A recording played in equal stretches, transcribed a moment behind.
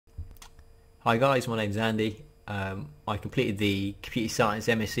Hi guys, my name's Andy. I completed the Computer Science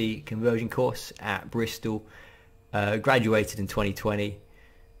MSc conversion course at Bristol, graduated in 2020.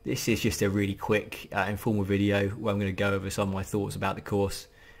 This is just a really quick informal video where I'm going to go over some of my thoughts about the course,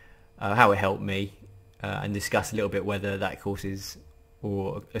 how it helped me, and discuss a little bit whether that course is,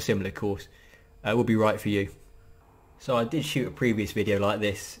 or a similar course, will be right for you. So I did shoot a previous video like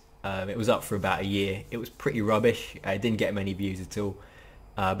this. It was up for about a year. It was pretty rubbish. It didn't get many views at all.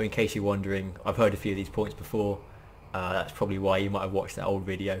 But in case you're wondering, I've heard a few of these points before. That's probably why you might have watched that old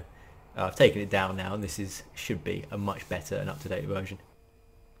video. I've taken it down now, and this should be a much better and up-to-date version.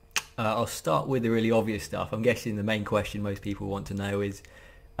 I'll start with the really obvious stuff. I'm guessing the main question most people want to know is,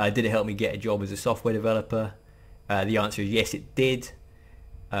 did it help me get a job as a software developer? The answer is yes, it did.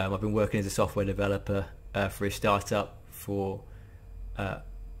 I've been working as a software developer for a startup for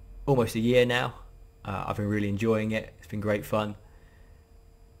almost a year now. I've been really enjoying it. It's been great fun.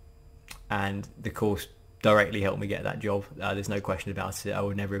 And the course directly helped me get that job. There's no question about it. I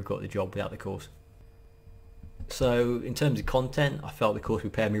would never have got the job without the course. So in terms of content, I felt the course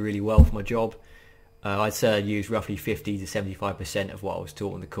prepared me really well for my job. I'd say I'd used roughly 50 to 75% of what I was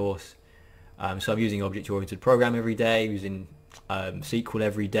taught in the course. So I'm using object-oriented programming every day, using SQL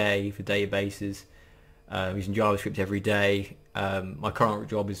every day for databases, using JavaScript every day. My current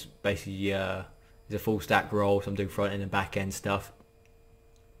job is basically is a full stack role, so I'm doing front end and back end stuff.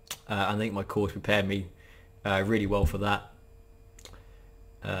 I think my course prepared me really well for that.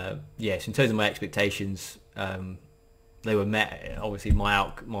 Yes, in terms of my expectations, they were met. Obviously,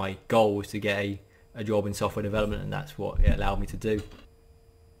 my goal was to get a job in software development, and that's what it allowed me to do.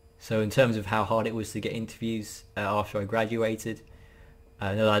 So in terms of how hard it was to get interviews after I graduated,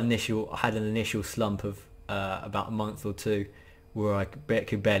 I had an initial slump of about a month or two where I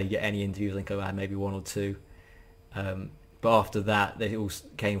could barely get any interviews. I think I had maybe one or two. But after that, they all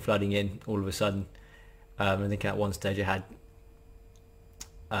came flooding in all of a sudden. I think at one stage I had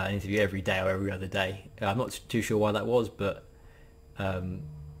an interview every day or every other day. I'm not too sure why that was, but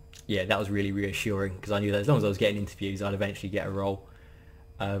yeah, that was really reassuring because I knew that as long as I was getting interviews, I'd eventually get a role.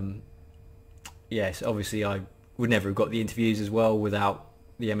 Yes, obviously I would never have got the interviews as well without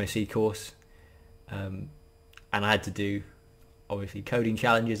the MSc course. And I had to do, obviously, coding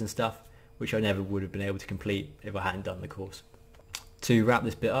challenges and stuff, which I never would have been able to complete if I hadn't done the course. To wrap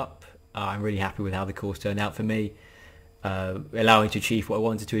this bit up, I'm really happy with how the course turned out for me, allowing me to achieve what I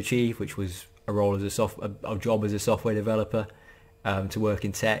wanted to achieve, which was a role as a job as a software developer, to work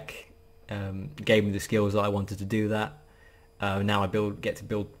in tech. Gave me the skills that I wanted to do that. Now I get to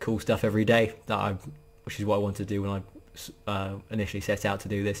build cool stuff every day, which is what I wanted to do when I initially set out to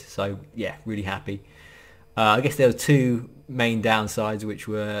do this. So yeah, really happy. I guess there were two main downsides, which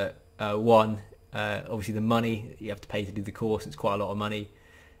were one, obviously the money you have to pay to do the course. It's quite a lot of money.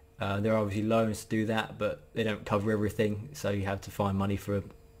 There are obviously loans to do that, but they don't cover everything, so you have to find money for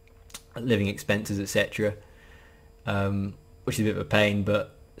living expenses, etc. Which is a bit of a pain,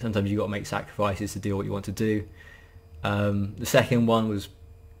 but sometimes you've got to make sacrifices to do what you want to do. The second one was,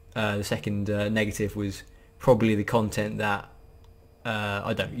 the second negative was probably the content that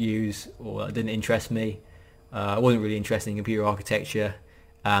I don't use or that didn't interest me. I wasn't really interested in computer architecture.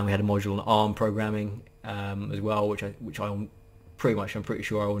 We had a module on ARM programming as well, which I'm pretty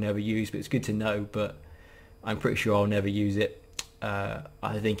sure I will never use, but it's good to know. But I'm pretty sure I'll never use it.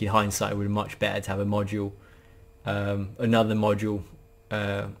 I think in hindsight it would be much better to have a module, another module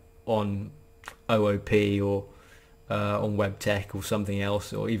on OOP or on web tech or something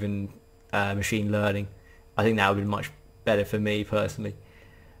else, or even machine learning. I think that would be much better for me personally.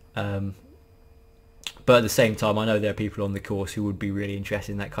 But at the same time, I know there are people on the course who would be really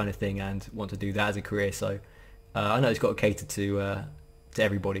interested in that kind of thing and want to do that as a career. So I know it's got to cater to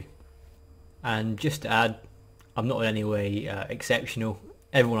everybody. And just to add, I'm not in any way exceptional.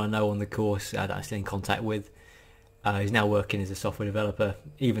 Everyone I know on the course that I'm still in contact with is now working as a software developer.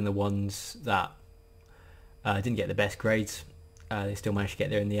 Even the ones that didn't get the best grades, they still managed to get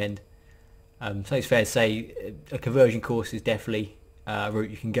there in the end. So it's fair to say a conversion course is definitely a route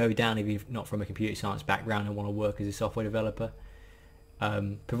you can go down if you're not from a computer science background and want to work as a software developer.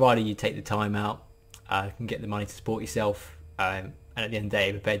 Provided you take the time out, can get the money to support yourself, and at the end of the day,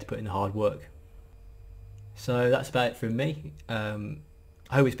 you're prepared to put in the hard work. So that's about it from me. I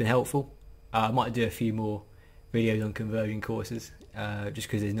hope it's been helpful. I might do a few more videos on conversion courses, just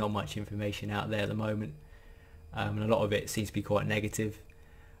because there's not much information out there at the moment, and a lot of it seems to be quite negative,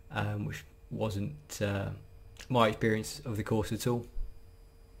 which wasn't my experience of the course at all.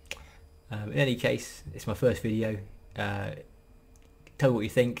 In any case, it's my first video. Tell me what you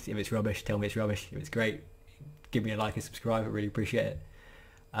think. If it's rubbish, tell me it's rubbish. If it's great, give me a like and subscribe. I really appreciate it.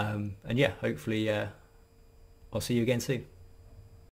 And yeah, hopefully I'll see you again soon.